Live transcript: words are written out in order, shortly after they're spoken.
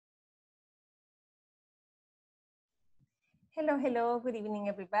Hello, hello, good evening,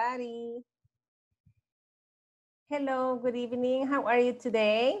 everybody. Hello, good evening. How are you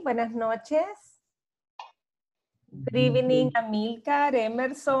today? Buenas noches. Good evening, Amilcar,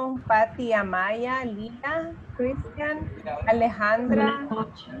 Emerson, Patty, Amaya, Lila, Christian, Alejandra,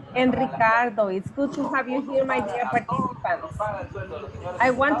 and Ricardo. It's good to have you here, my dear participants.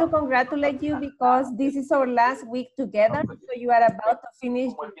 I want to congratulate you because this is our last week together. So you are about to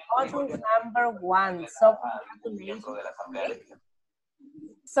finish the module number 1. So congratulations. Okay?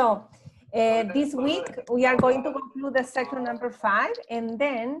 So this week we are going to conclude the section number 5, and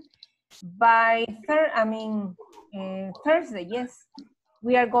then by Thursday, yes,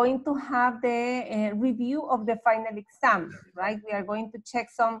 we are going to have the review of the final exam, right? We are going to check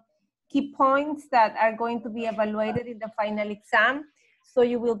some key points that are going to be evaluated in the final exam. So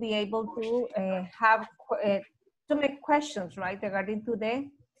you will be able to to make questions, right, regarding to the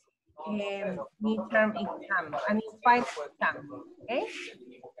midterm exam, final exam, okay?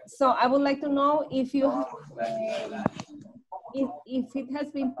 So I would like to know if you have, if it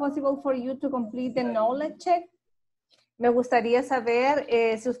has been possible for you to complete the knowledge check. Me gustaría saber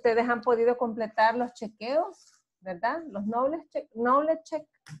si ustedes han podido completar los chequeos, ¿verdad? Los knowledge check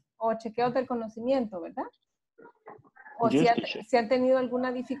o chequeos del conocimiento, ¿verdad? O Yes, si han tenido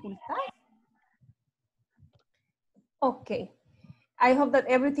alguna dificultad. Okay. I hope that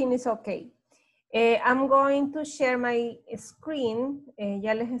everything is okay. I'm going to share my screen.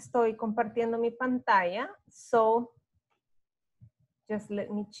 Ya les estoy compartiendo mi pantalla. So, just let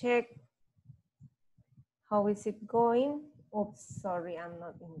me check. How is it going? Oops, sorry, I'm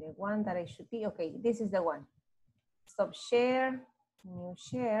not in the one that I should be. Okay, this is the one. Stop share, new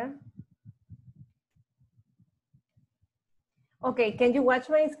share. Okay, can you watch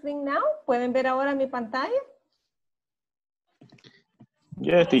my screen now? ¿Pueden ver ahora mi pantalla?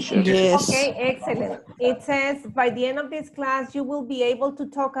 yes, teacher. Yes. Okay, excellent. It says, by the end of this class, you will be able to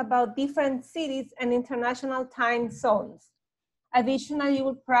talk about different cities and international time zones. Additionally, you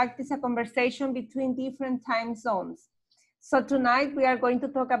will practice a conversation between different time zones. So tonight we are going to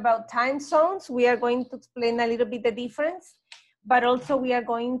talk about time zones. We are going to explain a little bit the difference, but also we are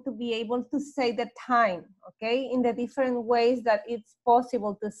going to be able to say the time, okay, in the different ways that it's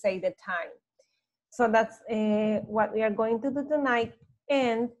possible to say the time. So that's what we are going to do tonight.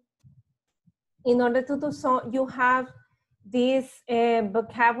 And in order to do so, you have this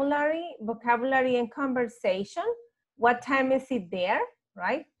vocabulary and conversation. What time is it there,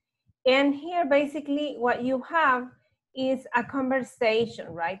 right? And here, basically, what you have is a conversation,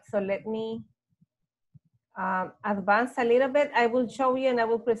 right? So let me advance a little bit. I will show you and I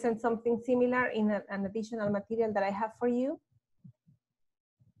will present something similar in an additional material that I have for you.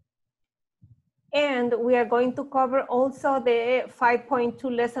 And we are going to cover also the 5.2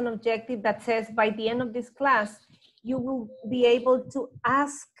 lesson objective that says by the end of this class, you will be able to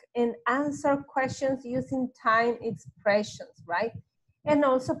ask and answer questions using time expressions, right? And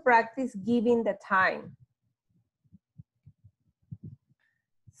also practice giving the time.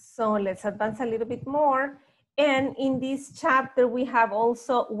 So let's advance a little bit more. And in this chapter, we have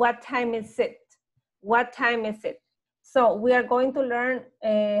also what time is it? What time is it? So we are going to learn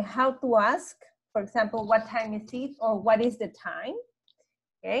how to ask, for example, what time is it or what is the time,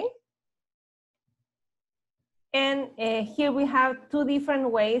 okay? And here we have two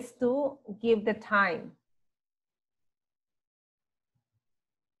different ways to give the time.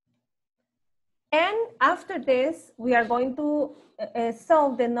 And after this, we are going to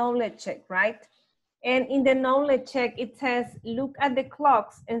solve the knowledge check, right? And in the knowledge check, it says, look at the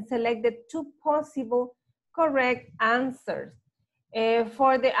clocks and select the two possible correct answers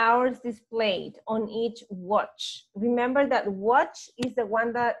for the hours displayed on each watch. Remember that watch is the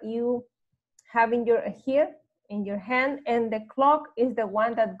one that you have in your hand, and the clock is the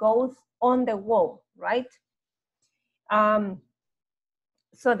one that goes on the wall, right?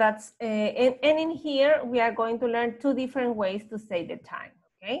 So that's, and in here, we are going to learn two different ways to say the time,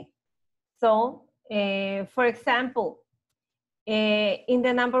 okay? So, for example, in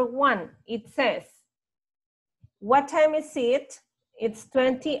the number 1, it says, what time is it? It's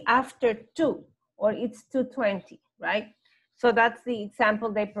 20 after 2, or it's 2:20, right? So that's the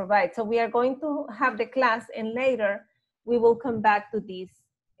example they provide. So we are going to have the class, and later we will come back to this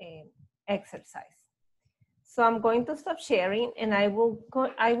exercise. So I'm going to stop sharing, and I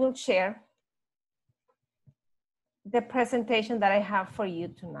will share the presentation that I have for you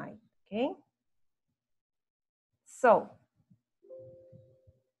tonight, okay? So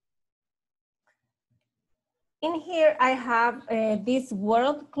in here, I have this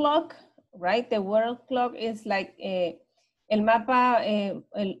world clock, right? The world clock is like el mapa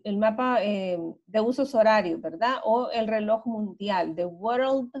de usos horarios, ¿verdad? O el reloj mundial, the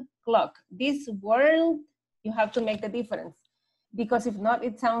world clock. This world, you have to make the difference, because if not,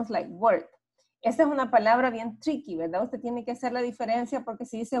 it sounds like word. Esta es una palabra bien tricky, ¿verdad? Usted tiene que hacer la diferencia porque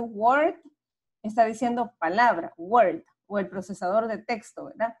si dice word, está diciendo palabra, word, o el procesador de texto,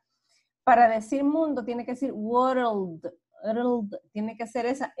 ¿verdad? Para decir mundo, tiene que decir world, tiene que ser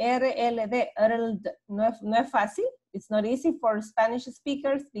esa RLD, no es fácil. It's not easy for Spanish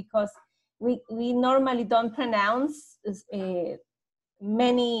speakers because we normally don't pronounce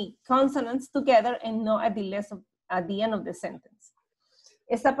many consonants together and not at the end of the sentence.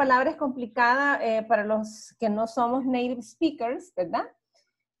 Esta palabra es complicada para los que no somos native speakers, ¿verdad?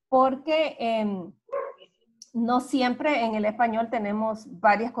 Porque no siempre en el español tenemos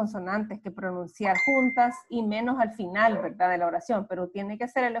varias consonantes que pronunciar juntas y menos al final, ¿verdad? De la oración, pero tiene que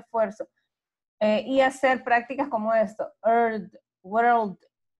hacer el esfuerzo y hacer prácticas como esto. Earth, world.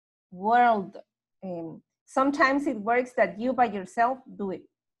 Sometimes it works that you by yourself do it.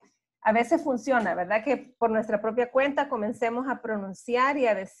 A veces funciona, ¿verdad? Que por nuestra propia cuenta comencemos a pronunciar y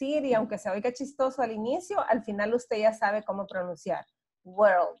a decir, y aunque se oiga chistoso al inicio, al final usted ya sabe cómo pronunciar.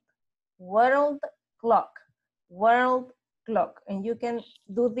 World clock. World clock. And you can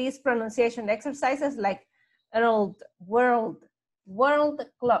do these pronunciation exercises like world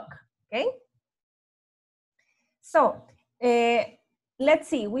clock, okay? So, let's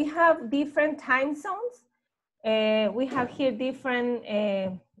see, we have different time zones. We have here different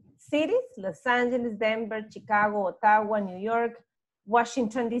cities, Los Angeles, Denver, Chicago, Ottawa, New York,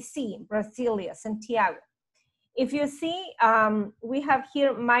 Washington, D.C., Brasilia, Santiago. If you see, we have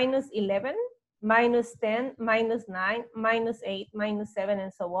here -11, -10, -9, -8, -7,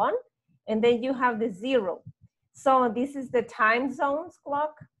 and so on. And then you have the 0. So this is the time zones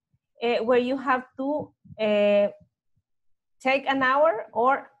clock where you have to take an hour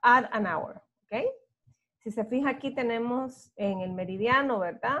or add an hour, okay? Si se fija aquí tenemos en el meridiano,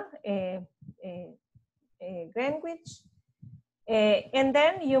 ¿verdad? Greenwich. And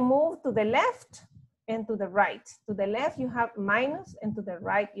then you move to the left and to the right. To the left you have minus and to the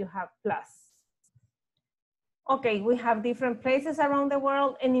right you have plus. Okay, we have different places around the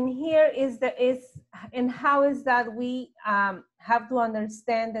world, and in here and how is that we have to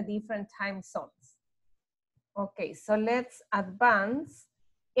understand the different time zones. Okay, so let's advance.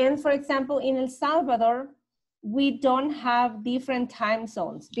 And for example, in El Salvador, we don't have different time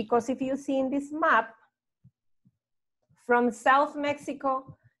zones because if you see in this map, from South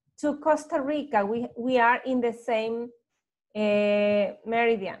Mexico to Costa Rica, we are in the same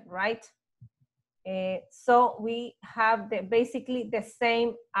meridian, right? So we have basically the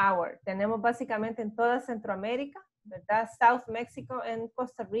same hour. Tenemos básicamente en toda Centroamérica, ¿verdad? South Mexico and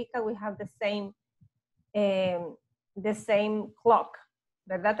Costa Rica, we have the same clock,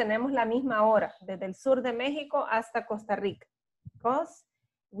 ¿verdad? Tenemos la misma hora, desde el sur de México hasta Costa Rica, because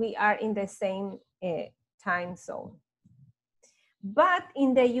we are in the same time zone. But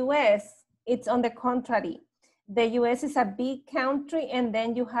in the US, it's on the contrary. The US is a big country and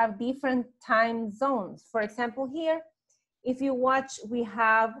then you have different time zones. For example, here, if you watch, we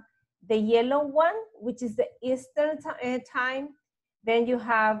have the yellow one, which is the Eastern time. Then you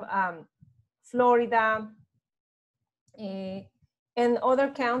have Florida and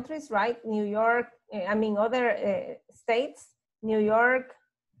other countries, right? New York, other states, New York.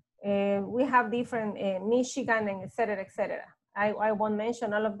 We have different, Michigan, and et cetera. I won't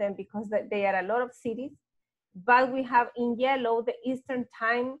mention all of them because they are a lot of cities. But we have in yellow the Eastern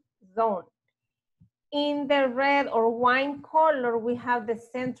time zone. In the red or wine color, we have the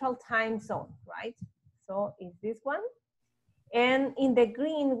Central time zone, right? So it's this one. And in the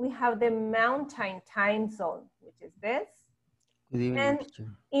green, we have the Mountain time zone, which is this. Good evening, and teacher.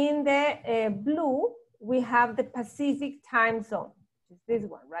 In the blue, we have the Pacific time zone, which is this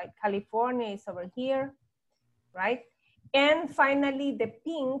one, right? California is over here, right? And finally, the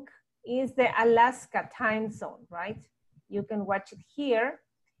pink is the Alaska time zone, right? You can watch it here.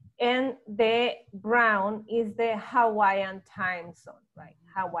 And the brown is the Hawaiian time zone, right?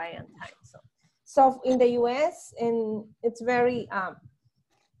 Hawaiian time zone. So in the US, and it's very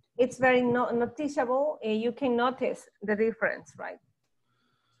noticeable. You can notice the difference, right?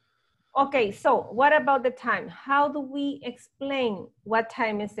 Okay, so what about the time? How do we explain what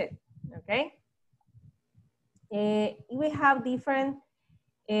time is it, okay? We have different,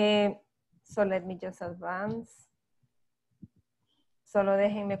 so let me just advance. Solo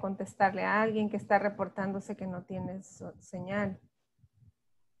déjenme contestarle a alguien que está reportándose que no tiene señal.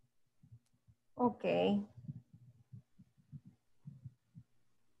 Ok.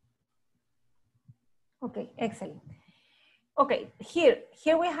 Ok, excelente. Okay, here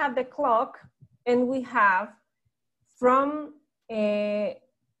we have the clock, and we have from 5,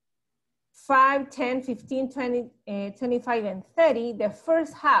 10, 15, 20, 25, and 30, the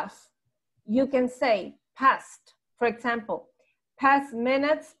first half, you can say past. For example, past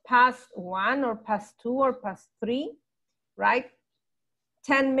minutes, past 1, or past 2, or past 3, right?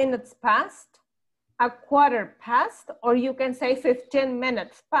 10 minutes past, a quarter past, or you can say 15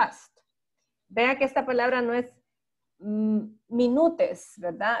 minutes past. Vea que esta palabra no es minutes,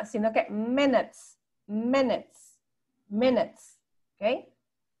 ¿verdad? Sino que minutes, minutes, minutes, ¿ok?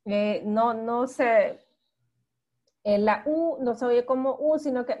 No se, la U no se oye como U,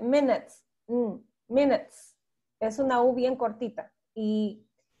 sino que minutes, minutes. Es una U bien cortita. Y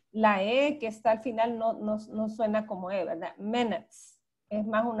la E que está al final no suena como E, ¿verdad? Minutes. Es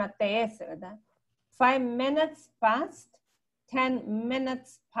más una TS, ¿verdad? 5 minutes past, 10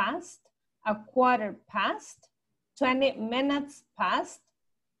 minutes past, a quarter past, 20 minutes past,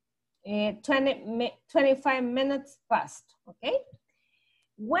 25 minutes past, okay?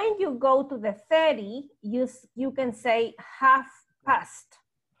 When you go to the 30, you can say half past,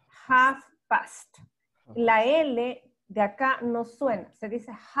 half past. La L de acá no suena, se dice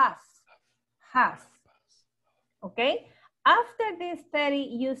half, half, okay? After this 30,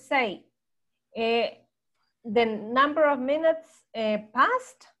 you say the number of minutes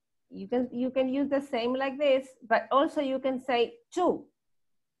passed. You can use the same like this, but also you can say 2,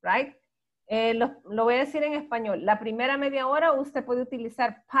 right? Lo voy a decir en español. La primera media hora usted puede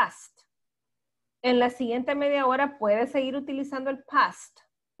utilizar past. En la siguiente media hora puede seguir utilizando el past,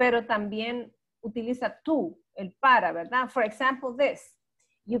 pero también utiliza to, el para, ¿verdad? For example, this.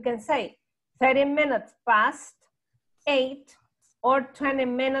 You can say 30 minutes past 8 or 20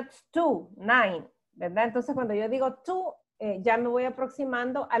 minutes to 9, ¿verdad? Entonces cuando yo digo to, ya me voy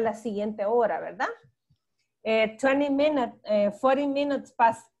aproximando a la siguiente hora, ¿verdad? 20 minutes, 40 minutes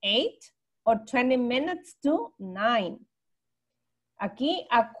past 8 or 20 minutes to 9. Aquí,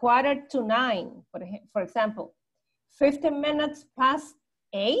 a quarter to 9, for example. 50 minutes past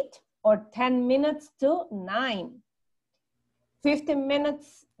 8 or 10 minutes to 9.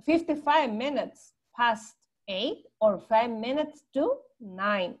 55 minutes past 8 or 5 minutes to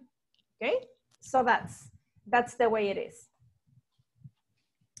 9. Okay, so that's the way it is.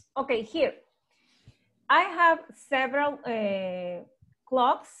 Okay, here I have several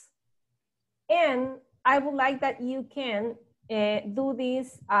clocks, and I would like that you can do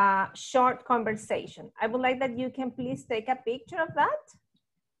this short conversation. I would like that you can please take a picture of that.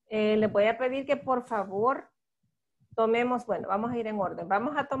 Le voy a pedir que por favor tomemos, bueno, vamos a ir en orden.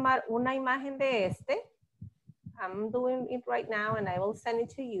 Vamos a tomar una imagen de este. I'm doing it right now and I will send it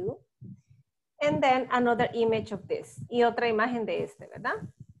to you. And then another image of this. Y otra imagen de este, ¿verdad?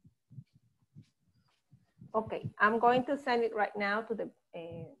 Okay, I'm going to send it right now to the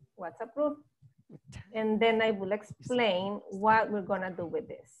WhatsApp group. And then I will explain what we're gonna do with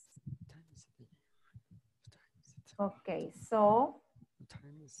this. Okay, so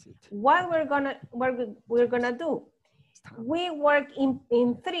what we're gonna do, we work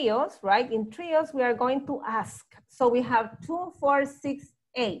in trios, right? In trios, we are going to ask. So we have 2, 4, 6,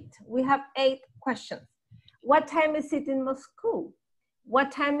 8. We have 8 questions. What time is it in Moscow?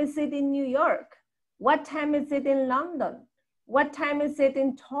 What time is it in New York? What time is it in London? What time is it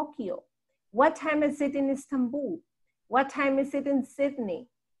in Tokyo? What time is it in Istanbul? What time is it in Sydney?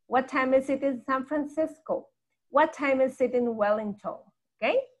 What time is it in San Francisco? What time is it in Wellington?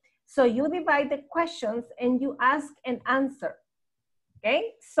 Okay? So you divide the questions and you ask and answer.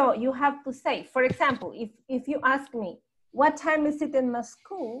 Okay? So you have to say, for example, if you ask me, what time is it in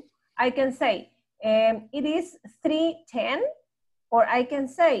Moscow? I can say, it is 3:10, or I can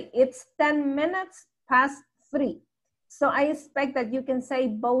say, it's 10 minutes past 3. So I expect that you can say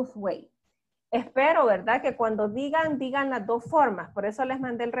both ways. Espero, ¿verdad? Que cuando digan las dos formas. Por eso les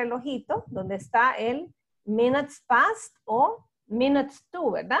mandé el relojito donde está el minutes past o minutes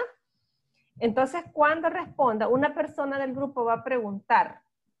to, ¿verdad? Entonces, cuando responda, una persona del grupo va a preguntar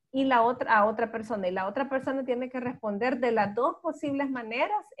y a otra persona. Y la otra persona tiene que responder de las dos posibles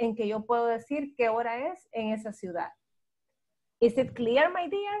maneras en que yo puedo decir qué hora es en esa ciudad. Is it clear, my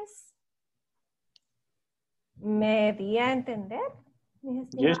dears? ¿Me di a entender?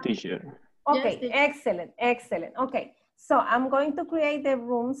 Yes, teacher. Okay, Yes, excellent, excellent. Okay, so I'm going to create the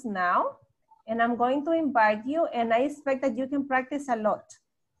rooms now, and I'm going to invite you, and I expect that you can practice a lot.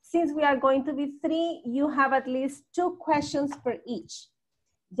 Since we are going to be 3, you have at least 2 questions per each.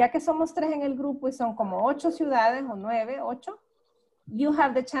 Ya que somos 3 en el grupo y son como 8 ciudades o 9, 8, you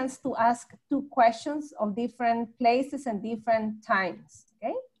have the chance to ask 2 questions of different places and different times,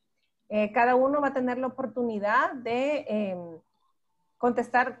 okay? Cada uno va a tener la oportunidad de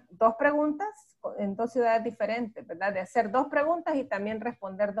contestar 2 preguntas en 2 ciudades diferentes, ¿verdad? De hacer 2 preguntas y también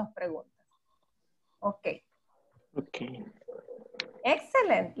responder 2 preguntas. Ok. Okay.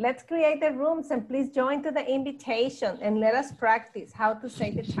 Excellent. Let's create the rooms and please join to the invitation and let us practice how to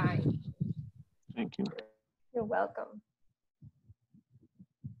say the time. Thank you. You're welcome.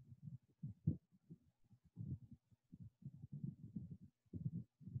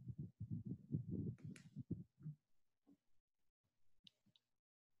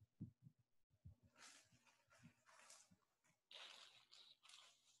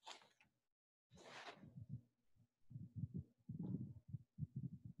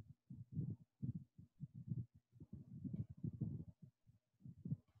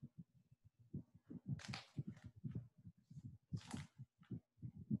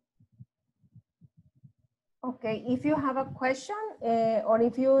 Okay, if you have a question or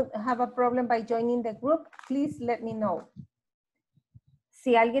if you have a problem by joining the group, please let me know.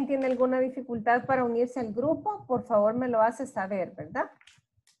 Si alguien tiene alguna dificultad para unirse al grupo, por favor me lo hace saber, ¿verdad?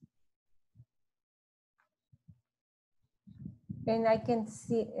 And I can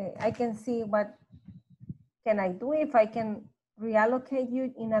see what can I do, if I can reallocate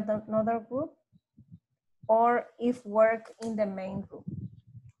you in another group or if work in the main group.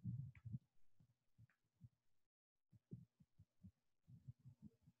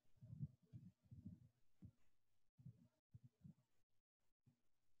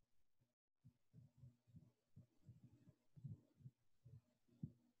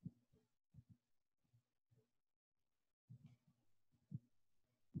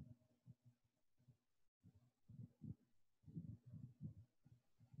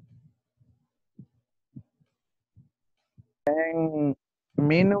 En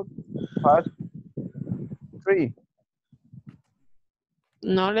minutes past 3.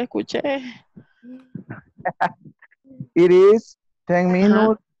 No le escuché. It is 10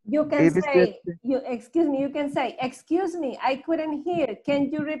 minutes. You can It is say, excuse me, you can say, excuse me, I couldn't hear. Can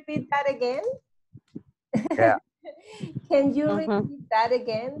you repeat that again? Yeah. Can you repeat that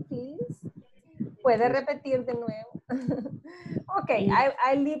again, please? Puede repetir de nuevo. Okay,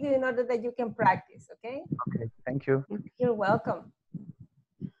 I leave you in order that you can practice, okay? Okay, thank you. You're welcome.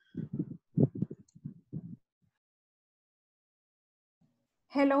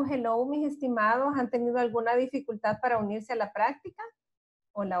 Hello, hello, mis estimados. ¿Han tenido alguna dificultad para unirse a la práctica?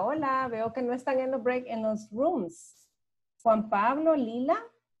 Hola, hola. Veo que no están en los break, en los rooms. Juan Pablo, Lila.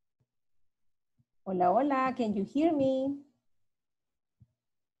 Hola, hola. Can you hear me?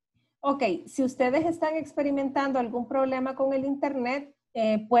 Ok, si ustedes están experimentando algún problema con el internet,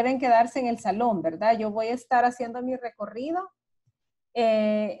 pueden quedarse en el salón, ¿verdad? Yo voy a estar haciendo mi recorrido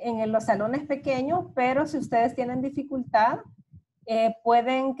en los salones pequeños, pero si ustedes tienen dificultad,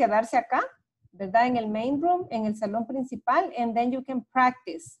 pueden quedarse acá, ¿verdad? En el main room, en el salón principal, and then you can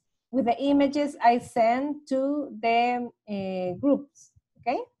practice with the images I send to the groups,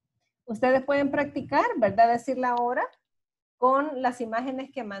 ¿ok? Ustedes pueden practicar, ¿verdad? Decir la hora con las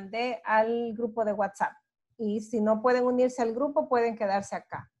imágenes que mandé al grupo de WhatsApp. Y si no pueden unirse al grupo, pueden quedarse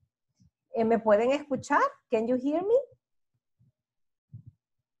acá. ¿Me pueden escuchar? Can you hear me?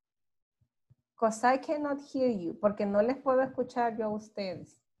 Because I cannot hear you, porque no les puedo escuchar yo a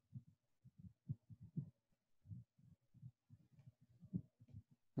ustedes.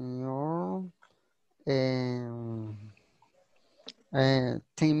 No. 10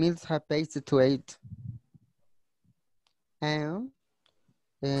 minutes have passed to 8. And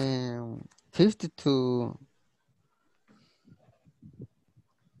 50 to...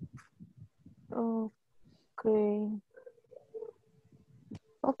 Okay.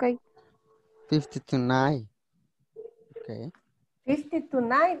 Okay. 50 to 9. Okay. 50 to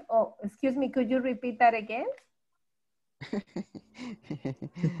 9. Oh, excuse me, could you repeat that again?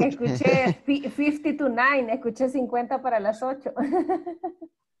 Escuché 50 to 9, escuché 50 para las 8.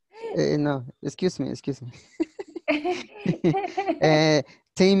 No, excuse me.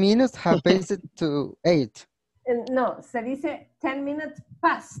 10 minutes have passed to 8. No, se dice 10 minutes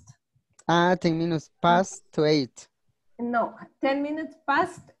past. 10 minutes past to 8. No, 10 minutes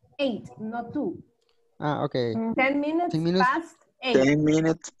past 8, not 2. Okay. 10 minutes, 10 minutes past 8. 10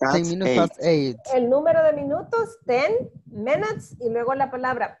 minutes past 10 minutes 8. past 8. El número de minutos, 10 minutes, y luego la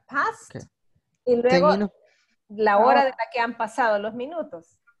palabra past, Okay. y luego 10 minutes, la hora de la que han pasado los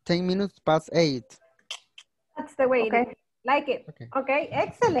minutos. 10 minutes past 8. That's the way Okay. it is. Like it. Okay. Okay,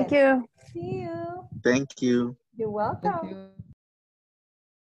 excellent. Thank you. See you. Thank you. You're welcome. Thank you.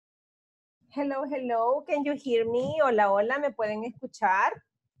 Hello, hello. Can you hear me? Hola, hola. ¿Me pueden escuchar?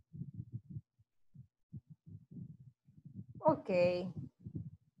 Ok.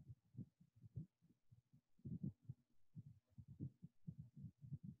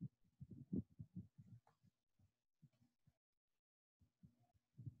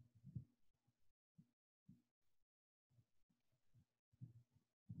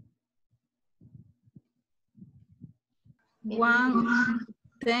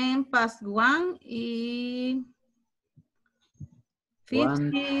 10 past 1 y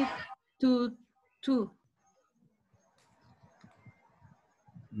 50 to 2.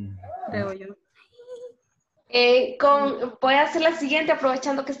 Creo yo. Voy a hacer la siguiente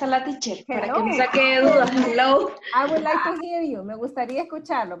aprovechando que está la teacher para que Hello. no saque dudas. Hello. I would like to hear you. Me gustaría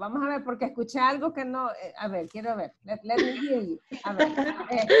escucharlo. Vamos a ver, porque escuché algo que no... a ver, quiero ver. Let me hear you. A ver.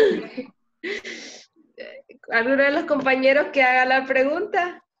 ¿Alguno de los compañeros que haga la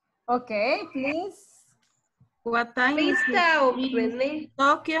pregunta? Ok, please. What time is ¿Lista o it René? in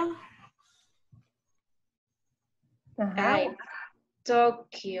Tokyo? Ajá. Ay,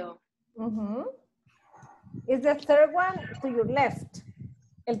 Tokio. Is the third one to your left?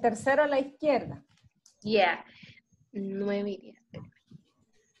 El tercero a la izquierda. Yeah. 9:10.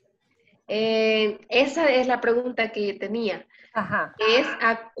 Esa es la pregunta que yo tenía. Ajá. Es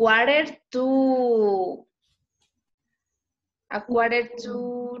a quarter to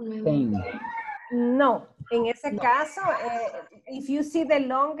 9. No, en ese caso, if you see the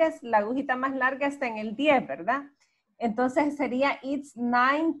longest, la agujita más larga está en el 10, ¿verdad? Entonces sería it's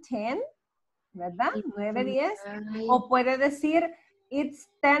 9:10, ¿verdad? 9:10. O puede decir it's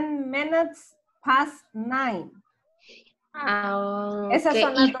 10 minutes past 9.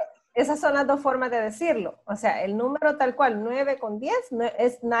 Esas son las dos formas de decirlo. O sea, el número tal cual, 9 con 10,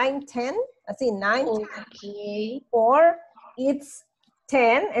 es 9:10, así, 9:10. Okay. Or it's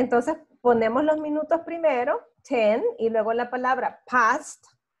 10, entonces ponemos los minutos primero, 10, y luego la palabra past,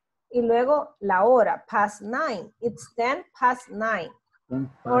 y luego la hora, past 9. It's 10 past 9.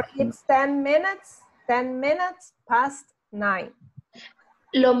 Or it's 10 minutes past 9.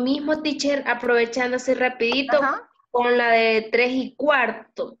 Lo mismo, teacher, aprovechándose rapidito. Ajá. Con la de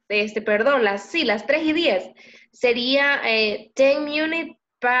 3:15, perdón, las 3:10, sería 10 minutes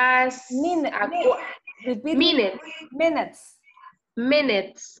past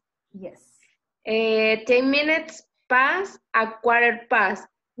minutes. Yes. 10 minutes past a quarter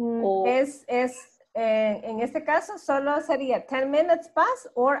past. En este caso solo sería 10 minutes past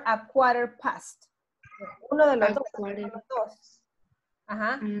or a quarter past. Uno de los dos.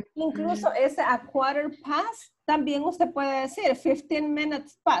 Ajá. Incluso ese a quarter past también usted puede decir 15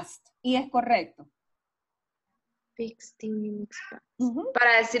 minutes past y es correcto. 15 minutes past.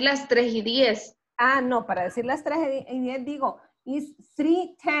 Para decir las 3:10. Ah, no, para decir las 3:10 digo is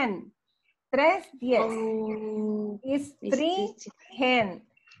 3:10. 3:10. Is 3:10.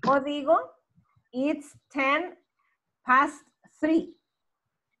 O digo it's 10 past 3.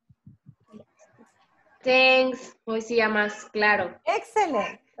 Thanks. Hoy sí ya más claro.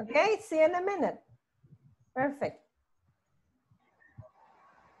 Excellent. Okay, see you in a minute. Perfect.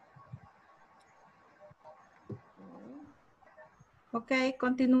 Ok,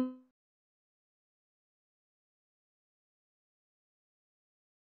 continúo.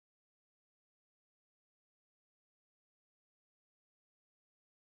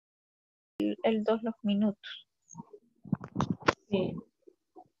 El 2 los minutos. Sí.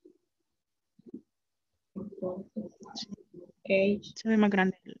 Se ve más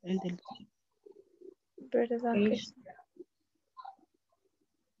grande el del... ¿Verdad que sí?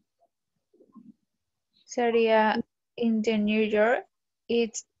 Sería in the New York,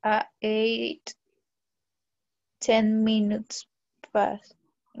 it's a 10 minutes past.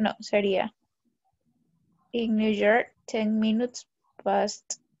 No, sería in New York, 10 minutes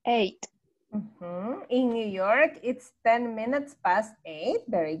past 8. In New York, it's 10 minutes past 8.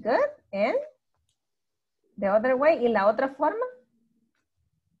 Very good. And the other way, ¿y la otra forma?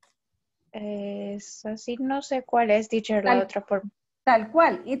 Es así, no sé cuál es, teacher, la otra forma. Tal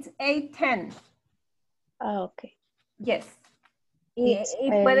cual, it's 8:10. Ah, ok. Yes.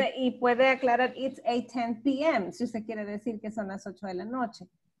 Y puede aclarar it's 8:10 p.m. si usted quiere decir que son las 8 de la noche.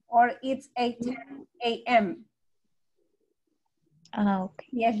 Or it's 8:10 a.m. Ah, ok.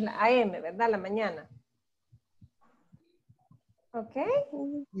 Y es la AM, ¿verdad? La mañana. Ok.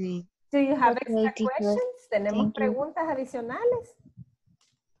 Sí. Do you have Okay, extra questions? ¿Tenemos Thank you. preguntas adicionales?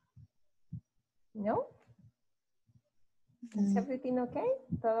 No? Is everything okay?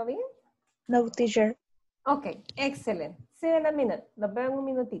 ¿Todo bien? No, teacher. Ok, excelente. See you in a minute. Nos vemos en un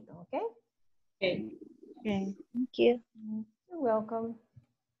minutito, ¿ok? Okay. Thank you. You're welcome.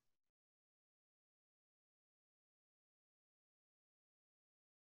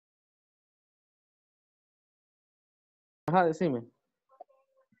 Ajá, decime.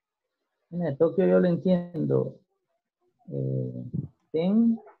 En el Tokio yo lo entiendo.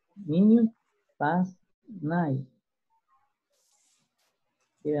 10 minutes past 9.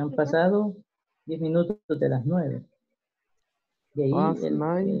 Que han pasado 10 minutos de las 9. Y ahí Past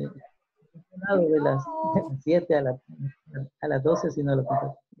 9. lado de las 7 a las 12, si no lo conté.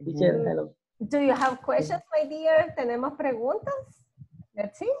 Teacher, hello. Do you have questions, my dear? ¿Tenemos preguntas?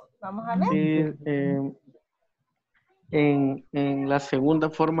 Let's see. Vamos a ver. Sí, en la segunda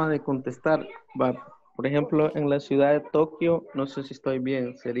forma de contestar, va, por ejemplo, en la ciudad de Tokio, no sé si estoy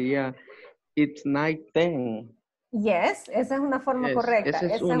bien, sería it's night 10. Yes, esa es una forma correcta.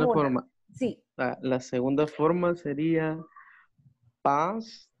 Esa es una forma. Sí. La segunda forma sería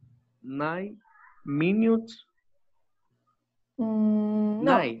past 9 minutes. No.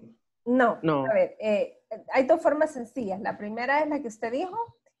 Night. No. No. A ver, hay dos formas sencillas. La primera es la que usted dijo,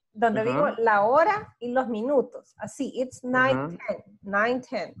 donde Ajá. digo la hora y los minutos. Así, it's 9:10. Ajá.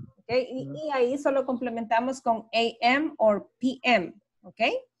 9:10. ¿Okay? Y ahí solo complementamos con AM or PM. ¿Ok?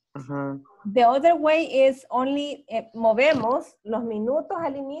 Ajá. The other way is only, movemos los minutos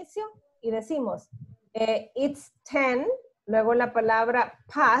al inicio y decimos, it's 10, luego la palabra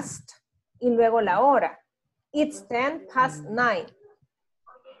past y luego la hora. It's 10 past 9.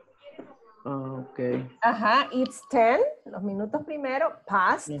 Ok. Ajá, it's 10, los minutos primero,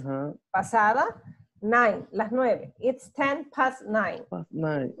 past, Ajá. pasada, 9, las 9. It's 10 past 9. Past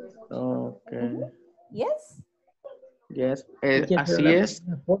 9. Ok. Yes. Yes. Teacher, Así pero es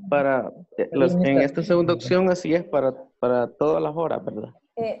para, en esta segunda opción, así es para todas las horas, ¿verdad?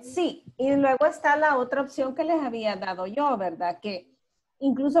 Sí, y luego está la otra opción que les había dado yo, ¿verdad? Que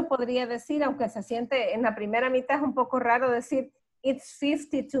incluso podría decir, aunque se siente en la primera mitad es un poco raro decir, it's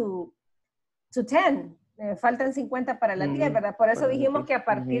 50 to 10. Faltan 50 para las 10, ¿verdad? Por eso dijimos que a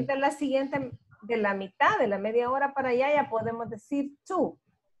partir de la siguiente, de la mitad, de la media hora para allá, ya podemos decir to.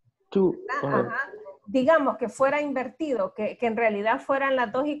 Ajá. Digamos que fuera invertido, que en realidad fueran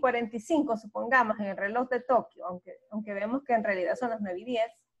las 2:45, supongamos, en el reloj de Tokio, aunque vemos que en realidad son las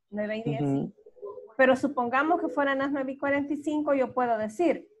 9:10, 9:10, sí. Pero supongamos que fueran las 9:45, yo puedo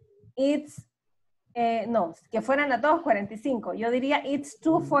decir, it's, no, que fueran las 2:45, yo diría, it's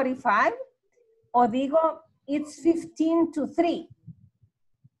 2:45, o digo, it's 15 to 3.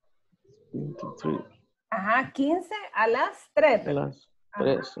 15 to 3. Ajá, 15 a las 3. A las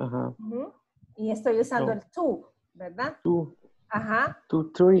 3, ajá. Y estoy usando el to, ¿verdad? To. Ajá.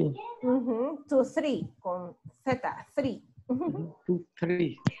 To 3. To 3, con Z, 3. To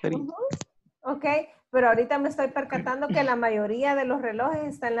 3. Ok, pero ahorita me estoy percatando que la mayoría de los relojes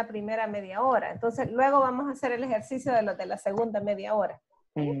está en la primera media hora. Entonces, luego vamos a hacer el ejercicio de los de la segunda media hora.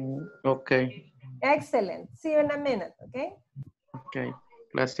 Ok. Excellent. See you in a minute, ok? Ok,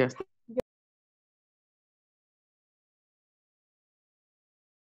 gracias.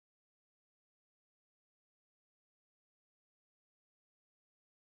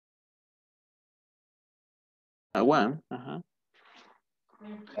 One. Ajá.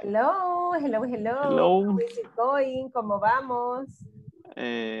 Hello. Hello. How is it going? ¿Cómo vamos?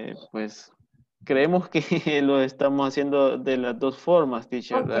 Pues creemos que lo estamos haciendo de las dos formas,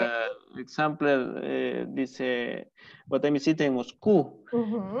 teacher. Okay. Example dice, what time is it in Moscow?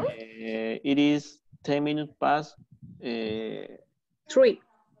 It is 10 minutes past 3.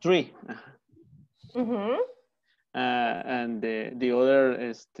 3. And the other,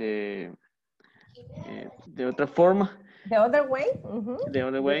 de otra forma. The other way? The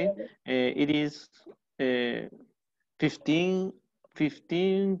other way, it is 15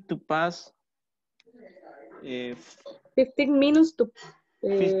 to pass. 15 minutes to.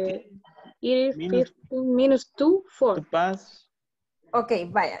 15 it is 15 minutes to 4. To pass. Ok,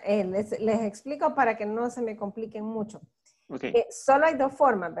 vaya, les explico para que no se me compliquen mucho. Okay. Solo hay dos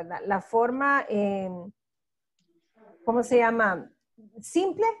formas, ¿verdad? La forma, ¿cómo se llama?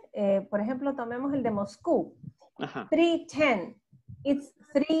 Simple, por ejemplo, tomemos el de Moscú. 3:10. It's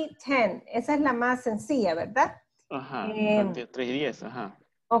 3:10. Esa es la más sencilla, ¿verdad? Ajá. 3:10, ajá.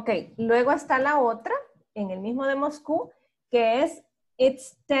 Ok, luego está la otra, en el mismo de Moscú, que es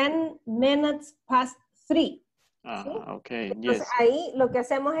it's 10 minutes past 3. Ah, ¿sí? ok, Entonces ahí lo que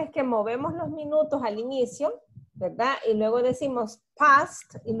hacemos es que movemos los minutos al inicio, ¿verdad? Y luego decimos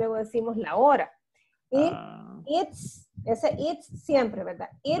past y luego decimos la hora. Y it's, ese it's siempre, ¿verdad?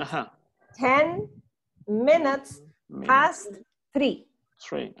 It's 10 minutes past 3.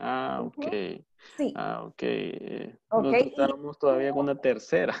 3, ok. Sí. Ah, ok. Okay. Nosotros estábamos todavía con una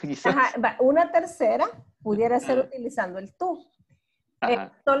tercera, quizás. Ajá, una tercera pudiera ser utilizando el tú.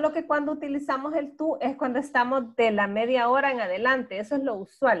 Solo que cuando utilizamos el tú es cuando estamos de la media hora en adelante. Eso es lo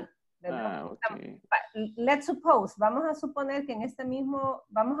usual. Okay. Let's suppose, vamos a suponer que en este mismo,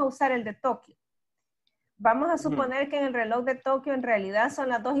 vamos a usar el de Tokio. Vamos a suponer que en el reloj de Tokio en realidad son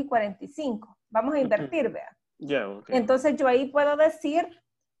las 2:45. Vamos a invertir, vea. Okay. Entonces yo ahí puedo decir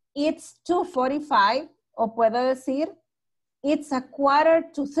it's 2:45 o puedo decir it's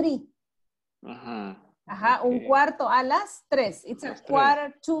 2:45. Ajá. Ajá, un Ok. cuarto a las 3. It's a Las 3.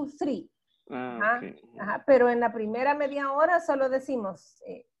 quarter to 3. Ah, Ajá, ok. ajá, pero en la primera media hora solo decimos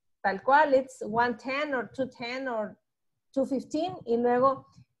tal cual, it's 1:10 or 2:10 or 2:15 y luego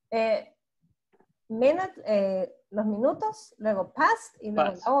los minutos, luego past y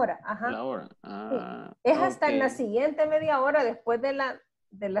luego Past. la hora. Ajá. La hora. Sí. Ah, Es hasta en la ok. siguiente media hora después de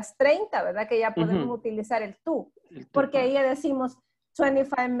las 30, ¿verdad? Que ya podemos Ujú. utilizar el to. El to Porque ahí past. ya decimos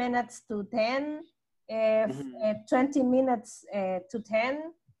 25 minutes to 10, Ujú. 20 minutes to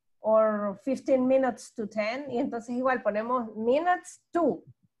 10, or 15 minutes to 10. Y entonces igual ponemos minutes to.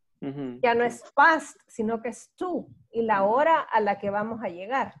 Ujú. Ya no es past, sino que es to. Y la hora a la que vamos a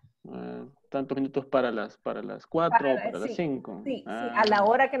llegar. Tantos minutos para las 4 o para las Sí, 5. sí, sí, a la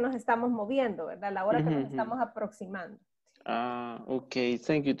hora que nos estamos moviendo, ¿verdad? A la hora que nos Ujú, ujú. estamos aproximando. Okay.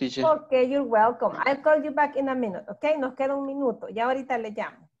 Thank you, teacher. Okay, you're welcome. I'll call you back in a minute, okay? Nos queda un minuto. Ya ahorita le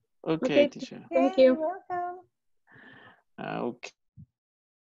llamo. Okay, teacher. Thank Okay, you. you're welcome. Okay.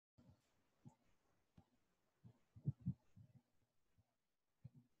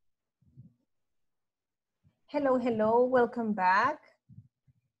 Hello, hello, welcome back.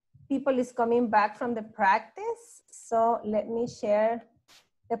 People is coming back from the practice. So let me share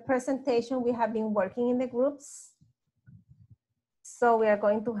the presentation we have been working in the groups. So we are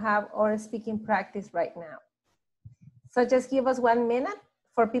going to have our speaking practice right now. So just give us 1 minute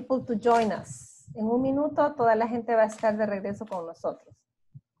for people to join us. En un minuto, toda la gente va a estar de regreso con nosotros.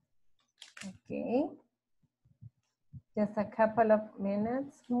 Okay. Just a couple of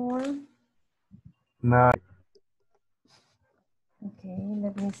minutes more. No. Okay,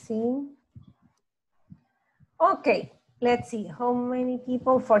 let me see. Okay, let's see. How many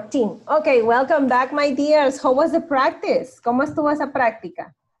people? 14. Okay, welcome back, my dears. How was the practice? ¿Cómo estuvo esa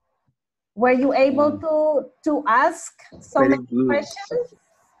práctica? Were you able to ask some Very good. questions?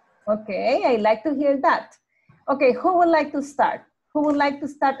 Okay, I like to hear that. Okay, who would like to start? Who would like to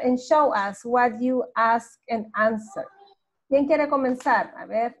start and show us what you asked and answered? ¿Quién quiere comenzar? A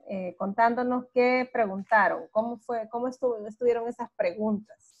ver, contándonos qué preguntaron. ¿Cómo estuvieron esas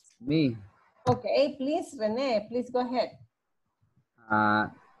preguntas? Me. Okay, please, René, please go ahead. Uh,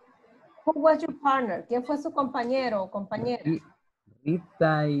 Who was your partner? ¿Quién fue su compañero o compañera?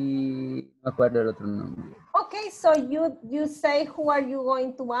 Rita y no me acuerdo el otro nombre. Okay, so you say who are you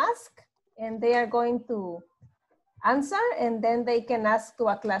going to ask, and they are going to answer, and then they can ask to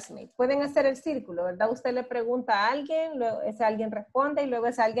a classmate. Pueden hacer el círculo, ¿verdad? Usted le pregunta a alguien, luego ese alguien responde, y luego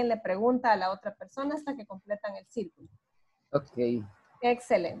ese alguien le pregunta a la otra persona hasta que completan el círculo. Okay.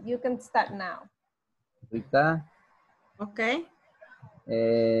 Excellent. You can start now. Rita. Okay.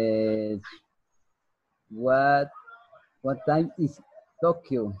 What time is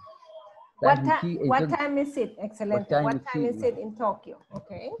Tokyo? What time is it? Excellent. What time is it in Tokyo?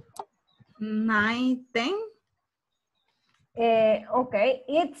 Okay. 9:10. Okay.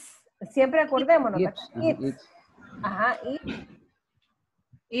 Siempre acordémonos. It's. Ajá.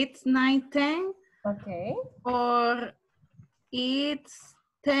 It's 9:10. Okay. Or it's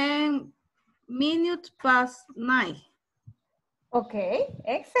 10 minutes past 9. Okay.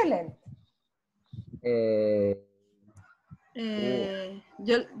 Excellent.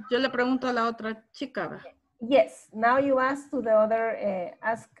 Yo le pregunto a la otra chica. ¿verdad? Yes. Now you ask to the other,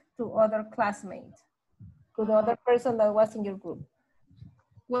 ask to other classmates, to the other person that was in your group.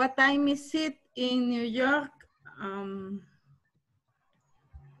 What time is it in New York?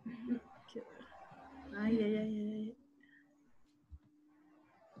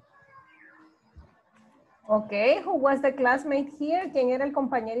 Okay. Who was the classmate here? ¿Quién era el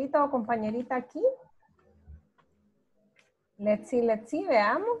compañerito o compañerita aquí? Let's see,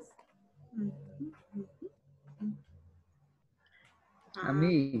 veamos. A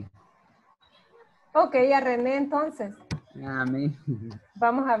mí. Ok, a René entonces. A mí.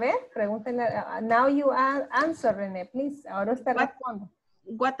 Vamos a ver, pregúntenle. Now you answer, René, please. Ahora usted responde.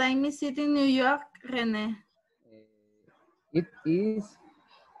 What time is it in New York, René? It is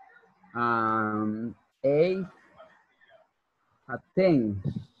 8 at 10.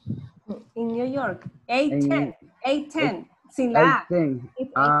 In New York. 8:10. 8:10. Sin la 8:10.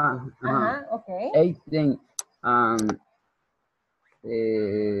 Ajá, ok. 8:10.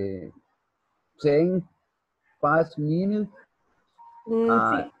 10 past minutes.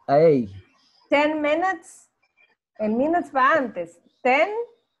 8. 10 minutes. El minutes va antes. 10.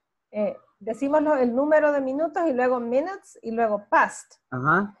 Decimos el número de minutos y luego minutes y luego past.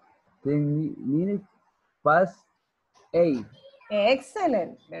 Ajá. 10 minutes past 8.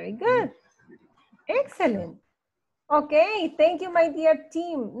 Excellent. Very good. Excellent. Okay, thank you, my dear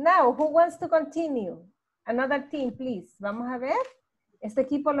team. Now, who wants to continue? Another team, please. Vamos a ver. Este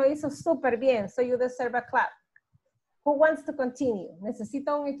equipo lo hizo súper bien, so you deserve a clap. Who wants to continue?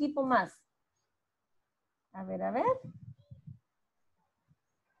 Necesito un equipo más. A ver, a ver.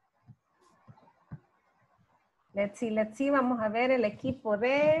 Let's see. Vamos a ver el equipo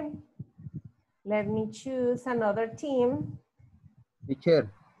de... Let me choose another team. Teacher,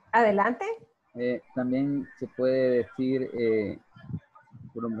 Adelante. también se puede decir,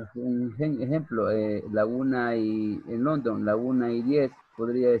 por un ejemplo, la 1 y en London, la 1:10,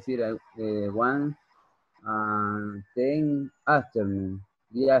 podría decir 1 and 10 afternoon,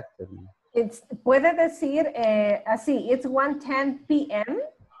 the afternoon. Puede decir así, it's 1:10 p.m.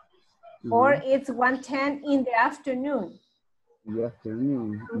 or it's 1:10 in the afternoon. The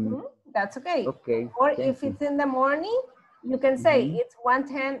afternoon. That's okay. Okay. Or if it's in the morning, you can say it's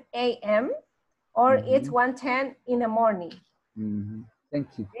 1:10 a.m. or it's 1:10 in the morning.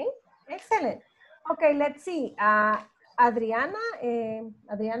 Thank you. Okay, excellent. Okay, let's see. Adriana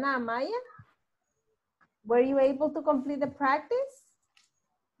Amaya, were you able to complete the practice?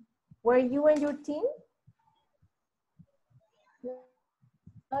 Were you and your team?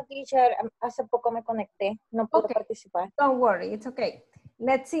 No, teacher, hace poco me conecté, no puedo participar. Don't worry, it's okay.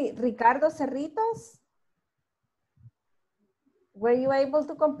 Let's see, Ricardo Cerritos. Were you able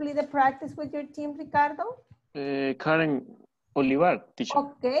to complete the practice with your team, Ricardo? Karen Olivar, teacher.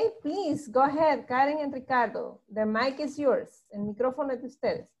 Okay, please, go ahead, Karen and Ricardo. The mic is yours. El micrófono es de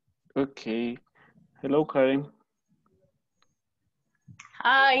ustedes. Okay. Hello, Karen.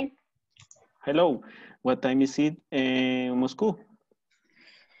 Hi. Hello. What time is it in Moscow?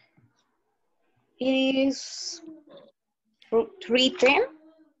 It is 3:10.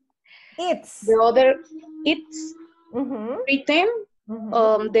 It's. It's 3:10.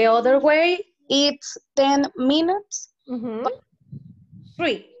 The other way, it's 10 minutes.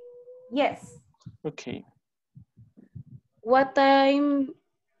 3. Yes. Okay. What time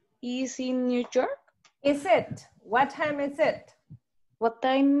is in New York? Is it? What time is it? What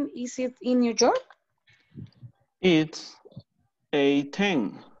time is it in New York? It's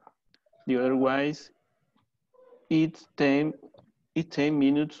 8:10. The otherwise, it's 10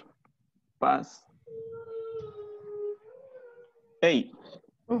 minutes past 8.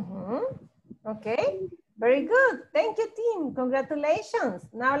 Okay, very good. Thank you, team. Congratulations.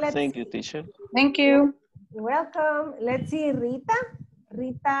 Now let's Thank you, teacher. Thank you. You're welcome. Let's see,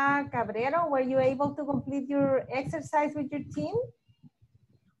 Rita Cabrero, were you able to complete your exercise with your team?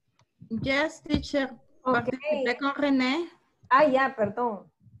 Yes, teacher. Okay. Participé con René. Ya, perdón.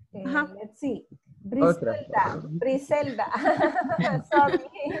 Let's see. Briselda.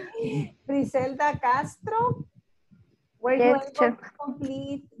 Sorry. Briselda Castro. Were you able to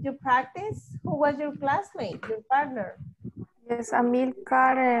complete your practice? Who was your classmate, your partner? Yes,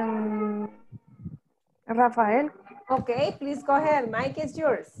 Amilcar and Rafael. Okay, please go ahead. Mike is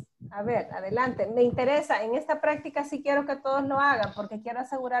yours. A ver, adelante. Me interesa. En esta práctica sí quiero que todos lo hagan porque quiero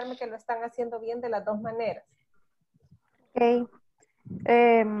asegurarme que lo están haciendo bien de las dos maneras. Okay.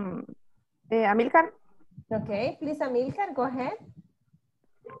 Amilcar. Okay, please, Amilcar, go ahead.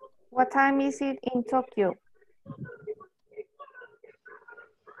 What time is it in Tokyo?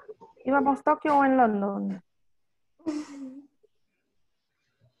 ¿Íbamos Tokio o en London?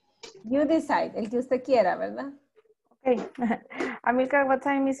 You decide, el que usted quiera, ¿verdad? Okay. Amilcar, what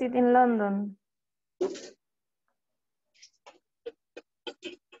time is it in London?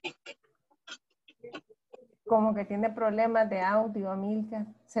 Como que tiene problemas de audio, Amilcar.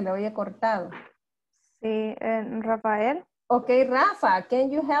 Se le oye cortado. Sí, Rafael. Okay, Rafa,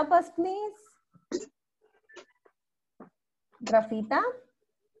 can you help us, please? Rafita?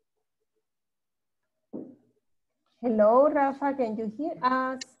 Hello, Rafa, can you hear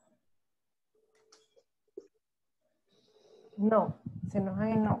us? No, se nos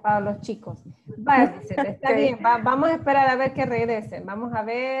han escapado los chicos. Vale, está bien, vamos a esperar a ver que regresen. Vamos a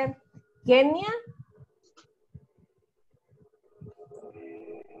ver, Kenia.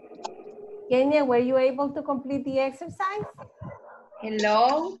 Kenia, were you able to complete the exercise?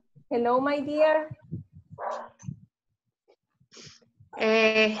 Hello. Hello, my dear.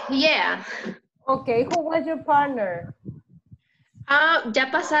 Yeah. Okay, who was your partner? Ya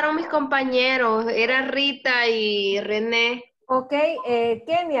pasaron mis compañeros. Era Rita y René. Okay,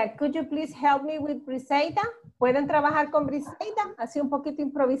 Kenia, could you please help me with Briseida? ¿Pueden trabajar con Briseida? Así un poquito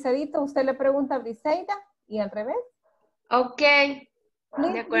improvisadito. Usted le pregunta a Briseida y al revés. Ok.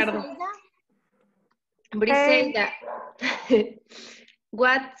 Please, De acuerdo. Briseida. Briseida.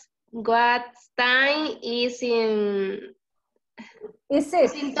 What time is in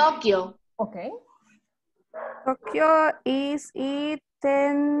Tokyo? Okay. Tokyo is it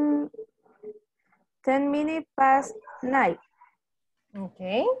 10 minutes past 9.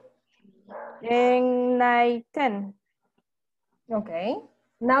 Okay. In night 10. Okay.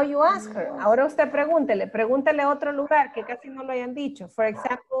 Now you ask her. Ahora usted pregúntele otro lugar que casi no lo hayan dicho. For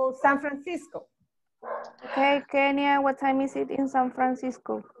example, San Francisco. Okay, Kenya, what time is it in San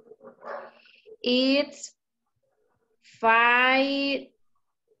Francisco? It's 5,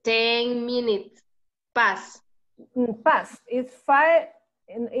 10 minutes past. Past. It's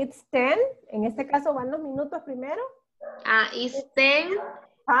 10. En este caso van los minutos primero. It's 10.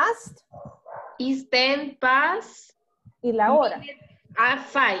 Past. It's 10 past. Y la hora.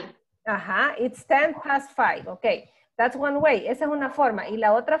 5. Ajá, it's 10 past 5. Ok, that's one way. Esa es una forma. ¿Y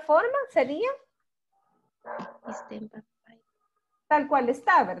la otra forma sería? It's 10 past 5. Tal cual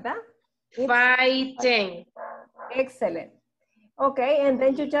está, ¿verdad? 5:10. Excellent. Okay, and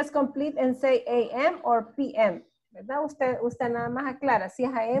then you just complete and say AM or PM. ¿Verdad? Usted nada más aclara si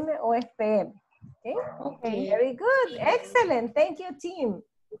es AM o es PM. Okay. Very good. Excellent. Thank you, team.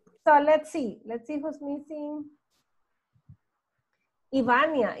 So let's see. Let's see who's missing.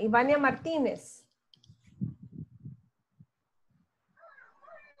 Ivania Martinez.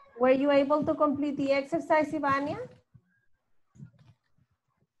 Were you able to complete the exercise, Ivania?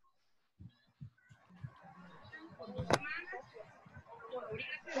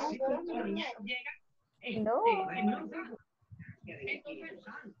 No.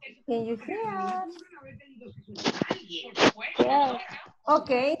 Can you hear us? Yes.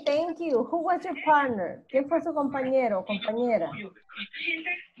 Okay, thank you. Who was your partner? ¿Quién fue su compañero o compañera?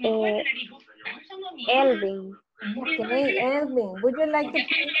 Elvin. Okay, Elvin. Would you like to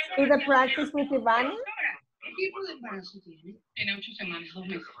do the practice with Ivania? ¿Qué tipo de embarazo tiene? Tiene 8 semanas, 2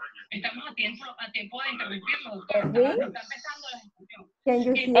 meses. Estamos a tiempo de interrumpirlo, doctora. Elvin? Está empezando la discusión. Can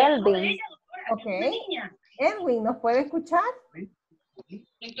you hear? Elvin. Okay. Elvin, ¿nos puede escuchar?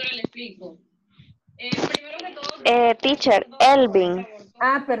 Doctora, le explico. Primero que todo... Teacher, Elvin.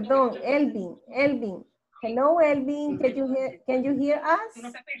 Perdón, Elvin. Hello, Elvin. Can you hear us?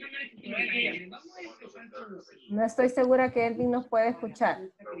 No estoy segura que Elvin nos puede escuchar.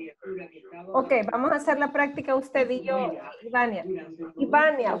 Ok, vamos a hacer la práctica usted y yo, Ivania.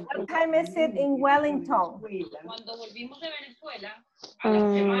 Ivania, what time is it in Wellington? Cuando volvimos de Venezuela, a la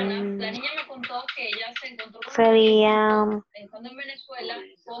semana, la niña me contó que ella se encontró con Sería estando en Venezuela,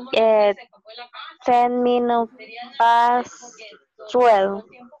 cómo se escapó de la casa. 10 minutes past 12.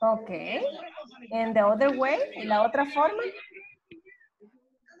 Ok. And the other way, ¿y la otra forma?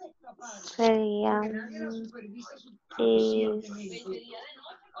 Sería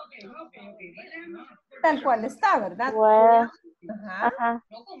tal cual está, ¿verdad? Ajá.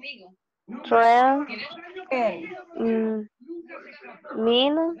 No conmigo. 12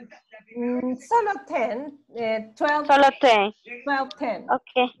 minutes. Solo 10. 12. Solo 10. 12, 10.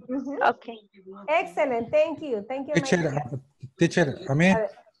 Okay. Okay. Excellent. Thank you. Thank you, Teacher, a mí,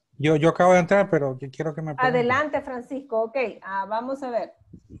 yo acabo de entrar, pero quiero que me pregunte. Adelante, Francisco. Ok, vamos a ver.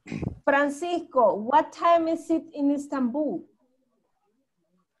 Francisco, what time is it in Istanbul?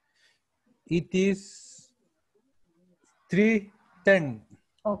 It is 3:10.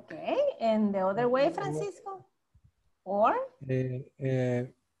 Okay, and the other way, Francisco? Or? It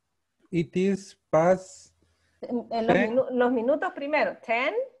is past los minutos primero.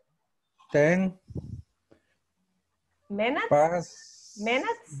 10 minutes? Past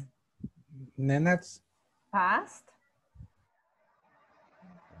Minutes? Past?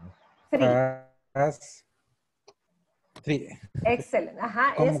 3. Past 3. Excelente.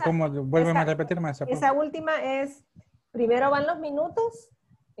 Ajá. Vuélveme a repetirme esa. Esa última es, primero van los minutos,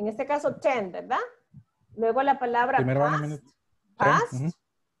 en este caso 10, ¿verdad? Luego la palabra primero past, van los minutos.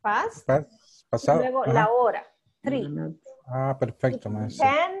 Pasado. Y luego la hora, 3. Perfecto.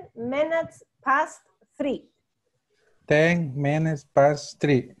 10 minutes past 3. 10 minutes past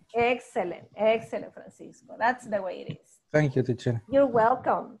 3. Excellent, Francisco. That's the way it is. Thank you, teacher. You're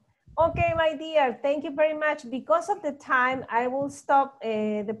welcome. Okay, my dear, thank you very much. Because of the time, I will stop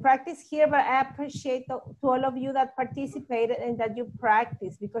the practice here, but I appreciate to all of you that participated and that you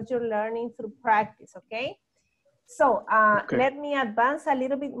practice because you're learning through practice, okay? So let me advance a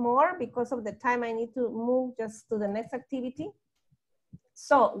little bit more because of the time. I need to move just to the next activity.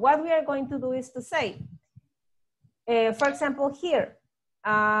 So what we are going to do is to say, for example, here,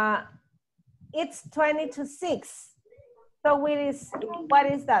 it's 20 to 6. So what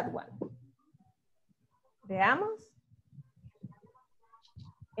is that one? Veamos.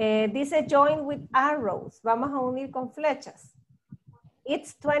 Dice join with arrows. Vamos a unir con flechas.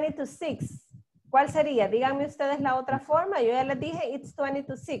 It's 20 to 6. ¿Cuál sería? Díganme ustedes la otra forma. Yo ya les dije it's 20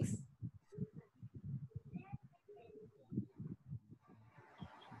 to 6.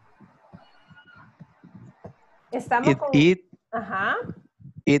 Estamos con... Ajá.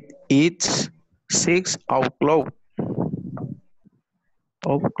 It's 6 o'clock.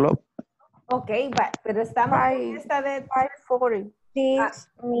 Ok, va, pero estamos en esta de 5:40. 6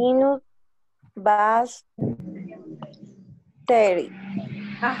 minutes past 30.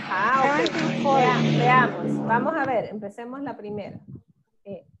 Ajá, ok. Veamos. Vamos a ver, empecemos la primera.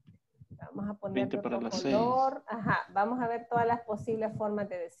 Vamos a poner 20 para otro las color. Ajá, vamos a ver todas las posibles formas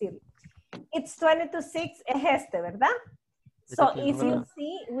de decirlo. It's 20 to 6 es este, ¿verdad? So if you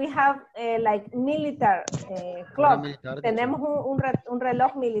see, we have like military clock. Tenemos un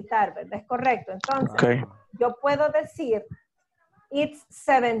reloj militar, ¿verdad? Es correcto. Entonces, yo puedo decir it's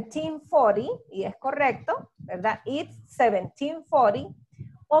 1740 y es correcto, ¿verdad? It's 1740.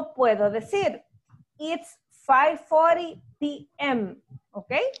 O puedo decir it's 5:40 p.m.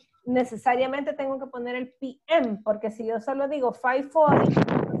 ¿Ok? Necesariamente tengo que poner el p.m. porque si yo solo digo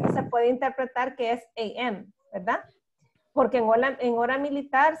 5:40, se puede interpretar que es a.m., ¿verdad? Porque en hora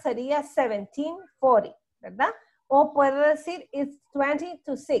militar sería 1740, ¿verdad? O puedo decir it's 20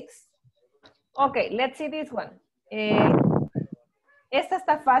 to 6. Ok, let's see this one. Esta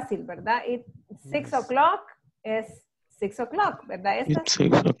está fácil, ¿verdad? It's 6 o'clock es 6 o'clock, ¿verdad? Esta, It's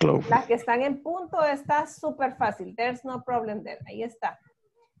 6 o'clock. las que están en punto está súper fácil. There's no problem there. Ahí está.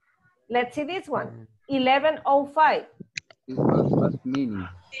 Let's see this one. 11:05.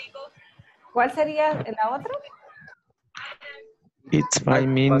 ¿Cuál sería la otra? It's 5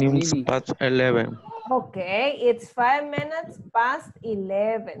 minutes past 11. Okay, it's 5 minutes past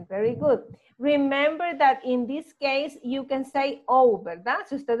 11. Very good. Remember that in this case you can say O, ¿verdad?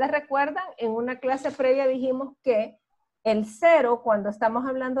 Si ustedes recuerdan, en una clase previa dijimos que el 0, cuando estamos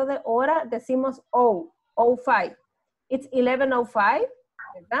hablando de hora, decimos O, 05. It's 11:05,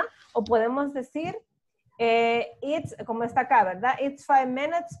 ¿verdad? O podemos decir, it's, como está acá, ¿verdad? It's 5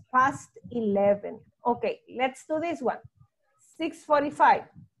 minutes past 11. Okay, let's do this one. 6:45.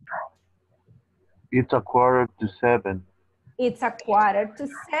 It's 6:45. It's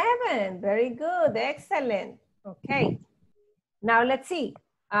 6:45. Very good. Excellent. Okay. Now let's see.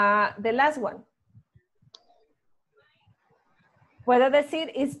 The last one. ¿Puedo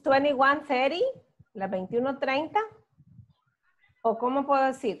decir it's 21:30? ¿La 21:30? ¿O cómo puedo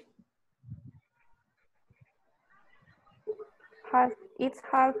decir? It's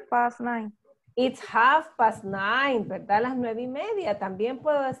 9:30. It's 9:30, ¿verdad? Las 9:30. También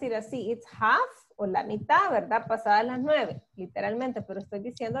puedo decir así. It's half o la mitad, ¿verdad? Pasadas las 9, literalmente, pero estoy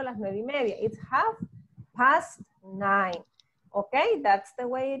diciendo las 9:30. It's 9:30. Okay, that's the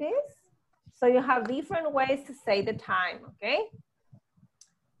way it is. So you have different ways to say the time, okay?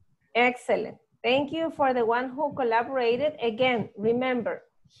 Excellent. Thank you for the one who collaborated. Again, remember,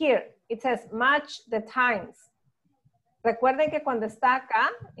 here it says match the times. Recuerden que cuando está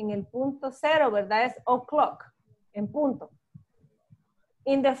acá, en el punto 0, ¿verdad? Es o'clock, en punto.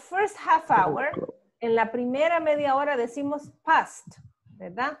 In the first half hour, en la primera media hora decimos past,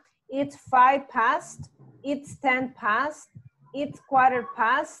 ¿verdad? It's 5 past, it's 10 past, it's 1/4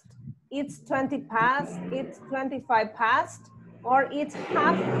 past, it's 20 past, it's 25 past, or it's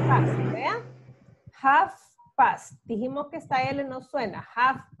half past, ¿verdad? Half past. Dijimos que esta L no suena,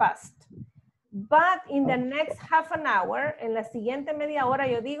 half past. But in the next half an hour, en la siguiente media hora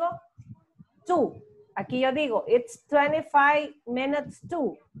yo digo 2. Aquí yo digo, it's 25 minutes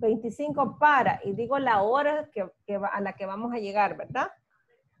to, 25 para, y digo la hora a la que vamos a llegar, ¿verdad?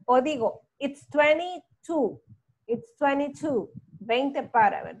 O digo, it's 22, 20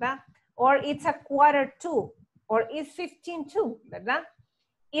 para, ¿verdad? Or it's 1/4 to, or it's 15 to, ¿verdad?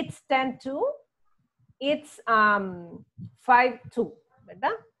 It's 10 to, it's 5 to,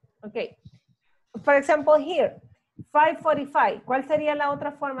 ¿verdad? Okay. For example, here, 5:45. ¿Cuál sería la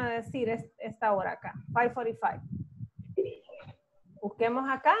otra forma de decir esta hora acá? 5:45. Busquemos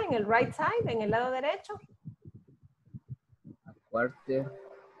acá en el right side, en el lado derecho. Quarter.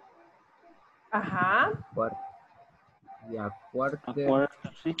 Ajá. A quarter to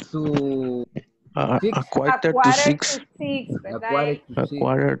 6. A quarter to 6. ¿Verdad? A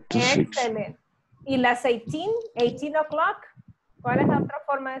quarter to 6. Excelente. ¿Y las 18 o'clock? ¿Cuál es la otra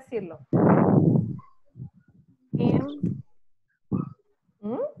forma de decirlo?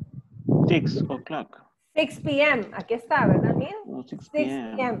 6 o'clock. 6 p.m. Aquí está, ¿verdad? Miren. 6 6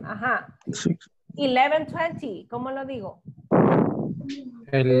 p.m. Ajá. 6. 11:20. ¿Cómo lo digo?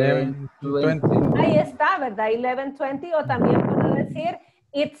 11:20. Ahí está, ¿verdad? 11:20. O también puedo decir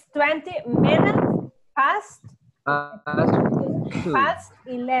it's 20 minutes past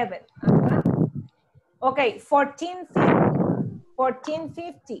 11. Ajá. Ok,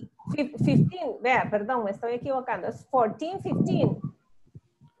 14:50. 15. Vea, perdón, me estoy equivocando. Es 14:15.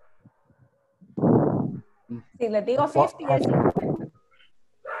 Si les digo 50, es 50.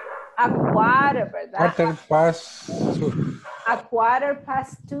 A quarter, ¿verdad? Quarter past two. A quarter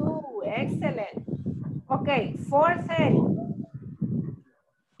past 2. Excellent. Ok, 4:30.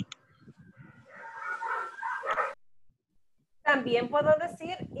 También puedo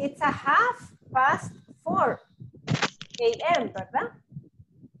decir it's a half past 4 a.m., ¿verdad?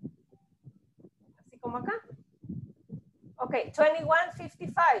 Así como acá. Ok,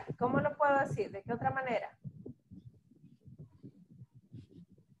 21:55. ¿Cómo lo puedo decir? ¿De qué otra manera?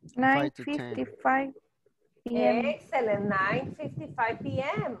 9:55 p.m. Excellent, 9:55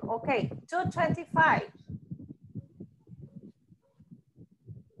 p.m. Ok, 2:25.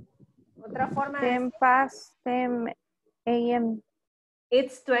 Otra forma de 10 decir. past 10 a.m.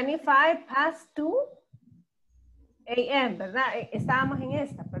 It's 25 past 2 a.m., ¿verdad? Estábamos en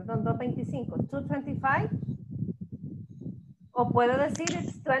esta, perdón, 2:25. 2:25. O puedo decir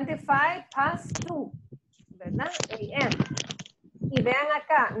it's 25 past 2, ¿verdad? A.m. Y vean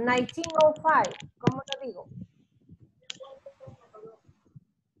acá, 19:05. ¿Cómo lo digo?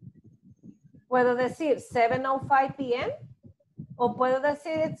 Puedo decir 7:05 p.m. O puedo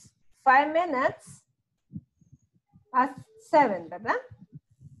decir it's 5 minutes past 7, ¿verdad?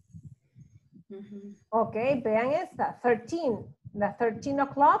 Ok, vean esta, 13. La 13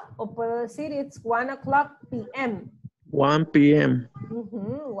 o'clock, o puedo decir it's 1 o'clock p.m. 1 p.m.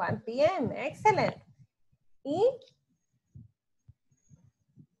 1 p.m. Excellent. Y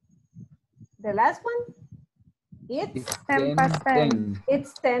the last one, it's 10 past 10.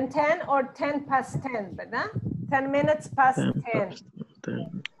 It's 10:10 or 10 past 10, ¿verdad? 10 minutes past 10.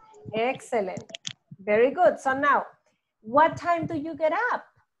 Excellent. Very good. So now, what time do you get up?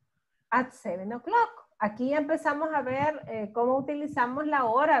 At 7 o'clock. Aquí empezamos a ver cómo utilizamos la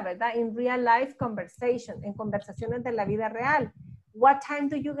hora, ¿verdad? In real life conversation, en conversaciones de la vida real. What time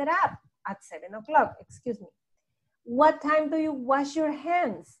do you get up? At 7 o'clock, excuse me. What time do you wash your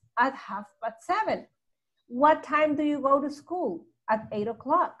hands? At 7:30. What time do you go to school? At 8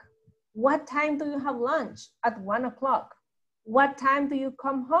 o'clock. What time do you have lunch? At 1 o'clock. What time do you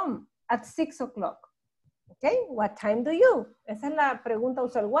come home? At 6 o'clock. Okay, what time do you? Esa es la pregunta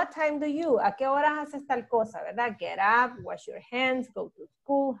usual. What time do you? ¿A qué horas haces tal cosa, verdad? Get up, wash your hands, go to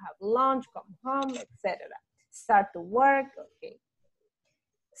school, have lunch, come home, etc. Start to work, okay.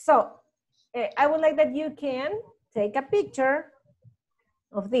 So, I would like that you can take a picture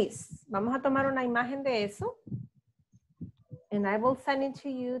of this. Vamos a tomar una imagen de eso. And I will send it to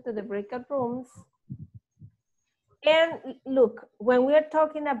you to the breakout rooms. And look, when we are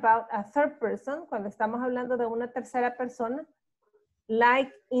talking about a third person, cuando estamos hablando de una tercera persona,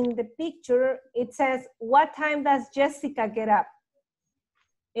 like in the picture, it says, what time does Jessica get up?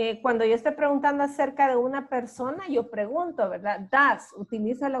 Cuando yo estoy preguntando acerca de una persona, yo pregunto, ¿verdad? Does,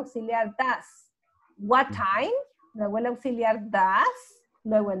 utilizo el auxiliar does. What time? Luego el auxiliar does,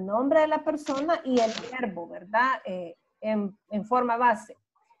 luego el nombre de la persona y el verbo, ¿verdad? En forma base.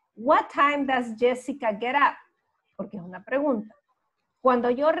 What time does Jessica get up? Porque es una pregunta.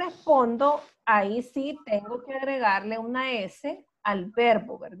 Cuando yo respondo, ahí sí tengo que agregarle una S al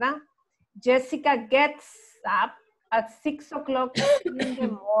verbo, ¿verdad? Jessica gets up at 6 o'clock in the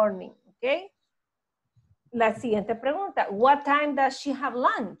morning, ¿ok? La siguiente pregunta, what time does she have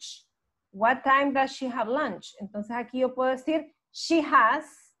lunch? What time does she have lunch? Entonces aquí yo puedo decir, she has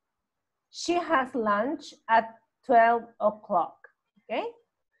lunch at 12 o'clock, ¿ok?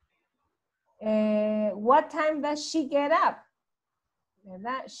 What time does she get up?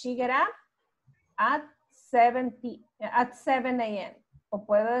 ¿Verdad? She get up at 7 a.m. O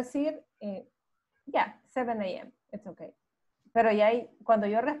puedo decir, 7 a.m. It's okay. Pero ya cuando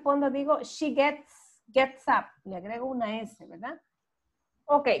yo respondo digo, she gets up. Le agrego una S, ¿verdad?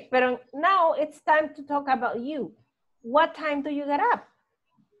 Okay, pero now it's time to talk about you. What time do you get up?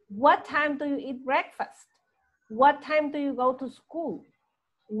 What time do you eat breakfast? What time do you go to school?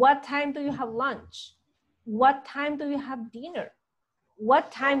 What time do you have lunch? What time do you have dinner?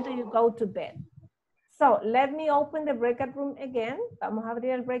 What time do you go to bed? So, let me open the breakout room again. Vamos a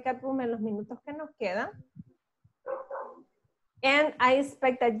abrir el breakout room en los minutos que nos quedan. And I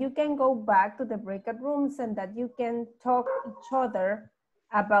expect that you can go back to the breakout rooms and that you can talk each other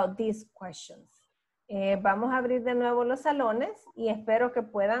about these questions. Vamos a abrir de nuevo los salones y espero que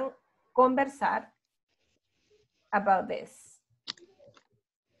puedan conversar about this.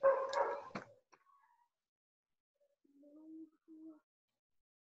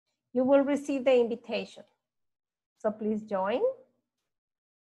 You will receive the invitation. So please join.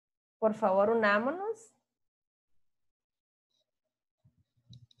 Por favor, unámonos.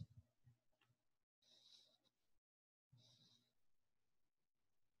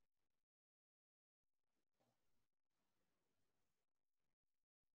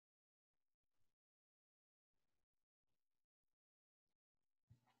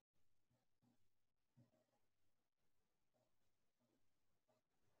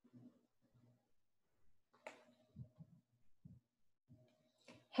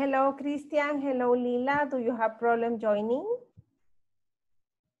 Hello, Christian. Hello, Lila. Do you have problem joining?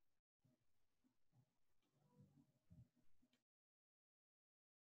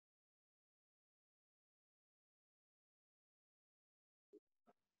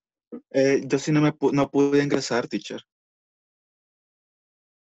 Yo sí no pude ingresar, teacher.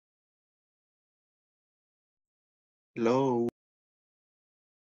 Hello.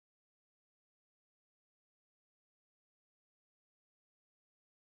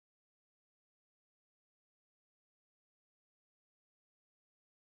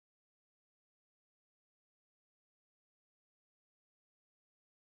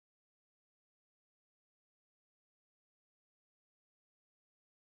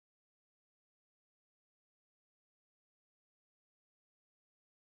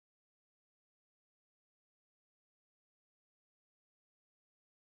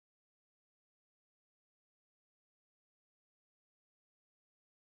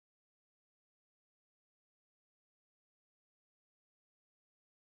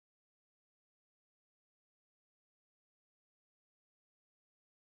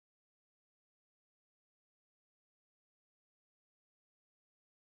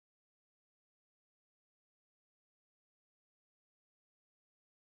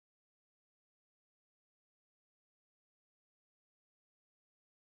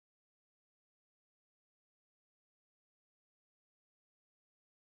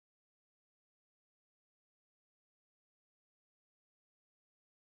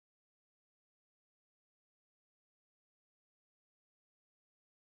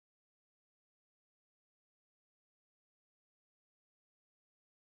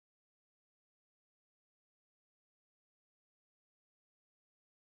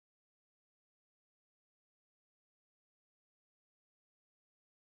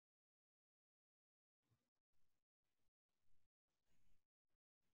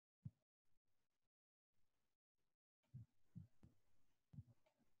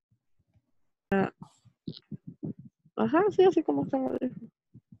 Ajá, sí, así como estamos.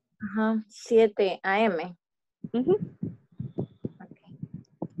 Ajá, 7 AM.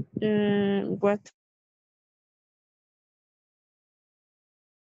 What?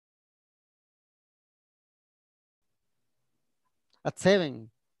 At 7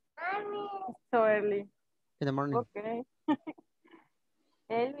 So early. in the morning. Okay.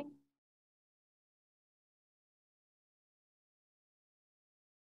 Elvin.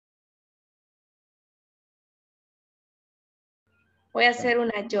 Voy a hacer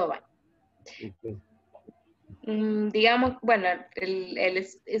una yoba. Digamos, bueno, el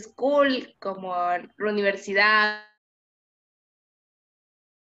school como la universidad.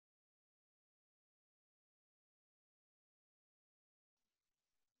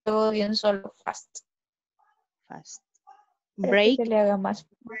 Todo bien solo fast. Fast. Para Break. que se le haga más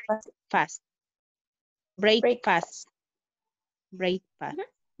fácil. Fast. Break fast. Break fast.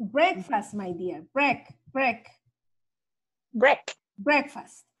 Breakfast, my dear. Break. Break.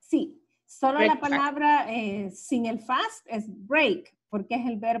 Breakfast. Sí. Solo Breakfast. la palabra sin el fast es break, porque es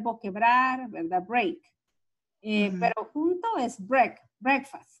el verbo quebrar, ¿verdad? Break. Pero junto es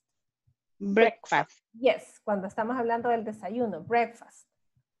breakfast. Breakfast. Yes, cuando estamos hablando del desayuno, breakfast.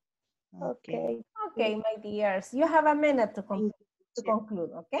 Okay. Okay, my dears. You have a minute to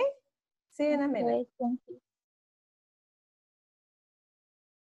conclude, okay? See you in a minute. Okay, thank you.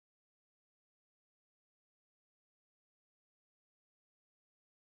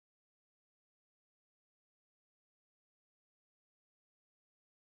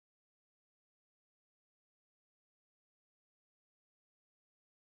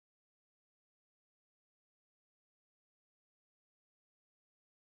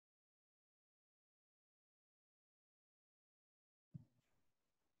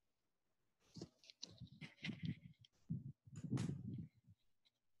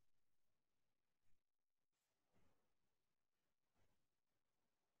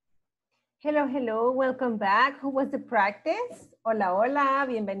 Hello, hello, welcome back. How was the practice? Hola, hola,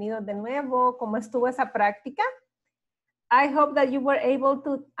 bienvenidos de nuevo. ¿Cómo estuvo esa práctica? I hope that you were able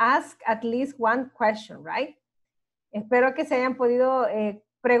to ask at least one question, right? Espero que se hayan podido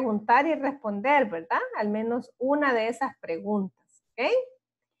preguntar y responder, ¿verdad? Al menos una de esas preguntas, ¿ok?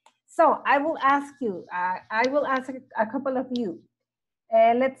 So, I will ask you, I will ask a couple of you.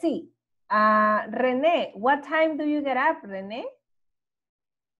 Let's see. René, what time do you get up, René?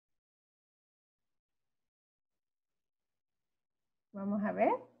 Vamos a ver.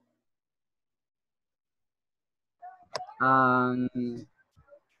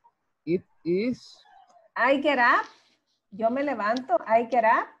 It is I get up. Yo me levanto. I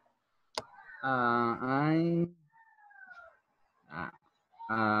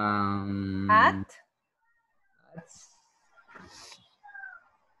At.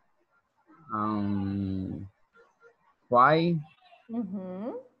 Five.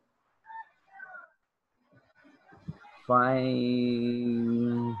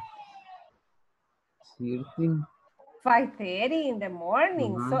 5:30. 5:30 in the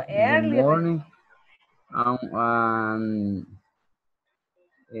morning, so In early. the morning.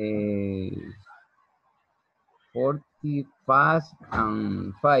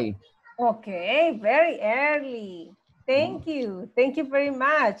 5:45. Okay, very early. Thank you. Thank you very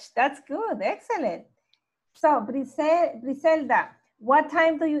much. That's good. Excellent. So, Briselda, what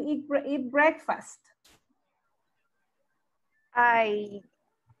time do you eat breakfast? I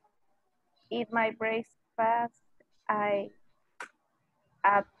eat my breakfast at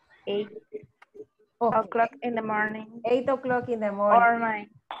 8 o'clock in the morning. 8 o'clock in the morning. Or 9.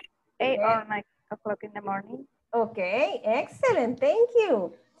 8 or 9 o'clock in the morning. Okay, excellent. Thank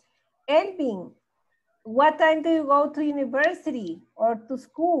you. Elvin, what time do you go to university or to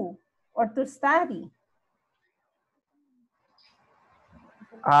school or to study?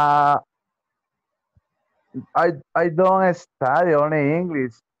 I don't study only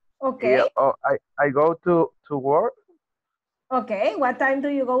English. Okay. Yeah, I go to work. Okay, what time do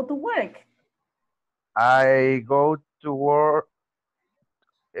you go to work? I go to work.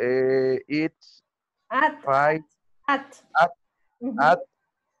 It's at 5 at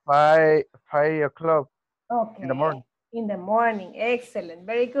 5 o'clock. Okay. In the morning. In the morning. Excellent.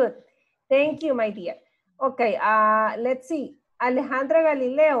 Very good. Thank you, my dear. Okay. Let's see. Alejandra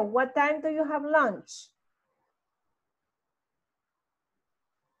Galileo, what time do you have lunch?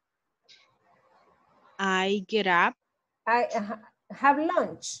 I get up. I have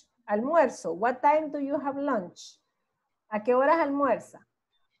lunch. Almuerzo. What time do you have lunch? ¿A qué horas almuerza?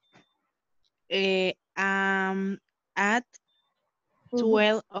 At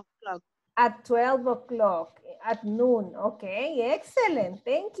 12 o'clock. At 12 o'clock. At noon. Okay. Excellent.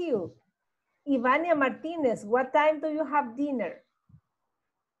 Thank you. Ivania Martinez, what time do you have dinner?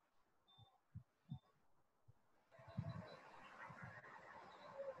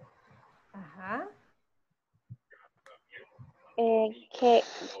 Ajá. ¿Qué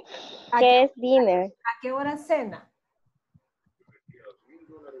es dinner? ¿A qué hora cena?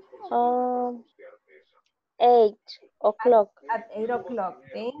 8 o'clock. At 8 o'clock.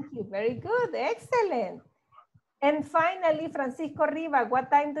 Thank you. Very good. Excellent. And finally, Francisco Riva, what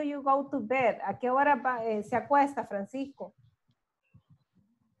time do you go to bed? ¿A qué hora se acuesta, Francisco?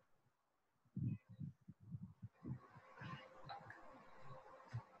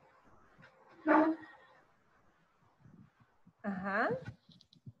 Ajá.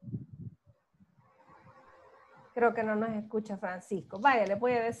 Creo que no nos escucha Francisco. Vaya, le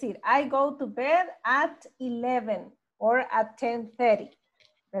voy a decir, I go to bed at 11 or at 10:30.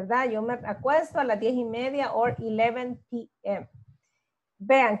 ¿Verdad? Yo me acuesto a las 10:30 or 11 p.m.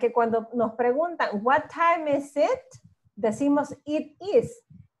 Vean que cuando nos preguntan, what time is it? Decimos it is.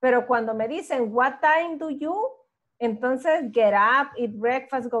 Pero cuando me dicen, what time do you? Entonces, get up, eat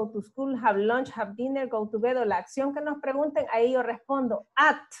breakfast, go to school, have lunch, have dinner, go to bed. O la acción que nos pregunten, ahí yo respondo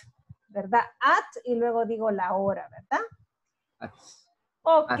at. ¿Verdad? At y luego digo la hora, ¿verdad?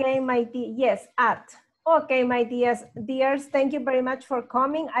 Okay, my dear. Yes, at. Okay, my dears, thank you very much for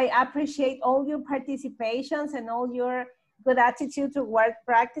coming. I appreciate all your participations and all your good attitude toward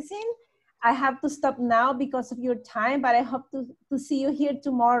practicing. I have to stop now because of your time, but I hope to see you here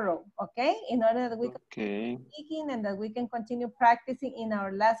tomorrow, okay? In order that we can continue speaking and that we can continue practicing in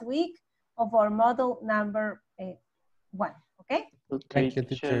our last week of our model number 1, okay? Thank you,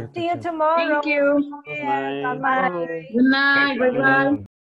 teacher. See you tomorrow. Bye. Bye. Good night. Bye-bye.